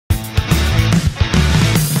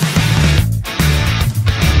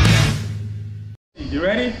You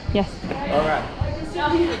ready? Yes. All right.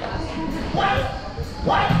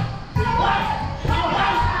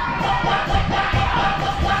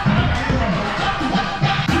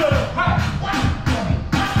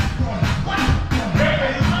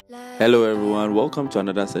 Hello everyone, welcome to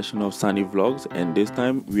another session of Sani Vlogs, and this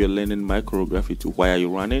time we are learning my choreography to Why Are You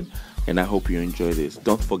Running, and I hope you enjoy this.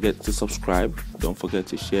 Don't forget to subscribe, don't forget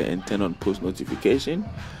to share and turn on post notification,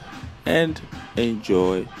 and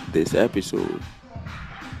enjoy this episode.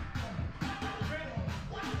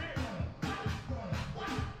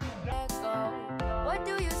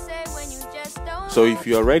 So if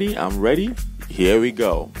you are ready, I'm ready. Here we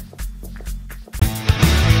go.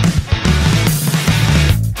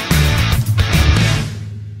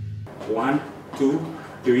 1, 2,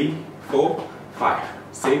 3, 4, 5,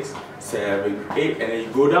 6, 7, 8, and then you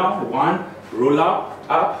go down. 1, roll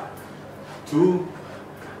up, 2.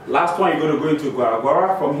 Last one, you're going to go into guara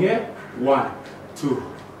guara from here. 1, 2,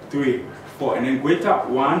 3, 4, and then wait up.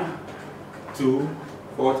 1, 2,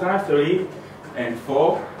 4 times, 3 and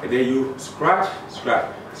 4, and then you scratch,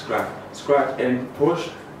 and push,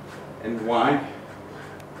 and 1,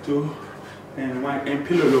 2, and 1, and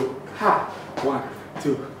pillow low. Ha! 1,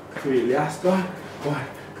 2, 3. Last one. 1,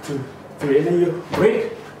 2, 3, and then you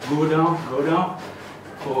break. Go down.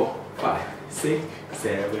 4, 5, 6,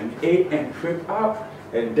 7, 8, and flip up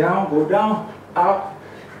and down. Go down, up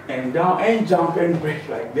and down, and jump and break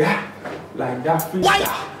like that. Freestyle.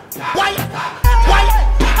 Why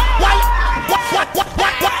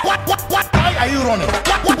are you running?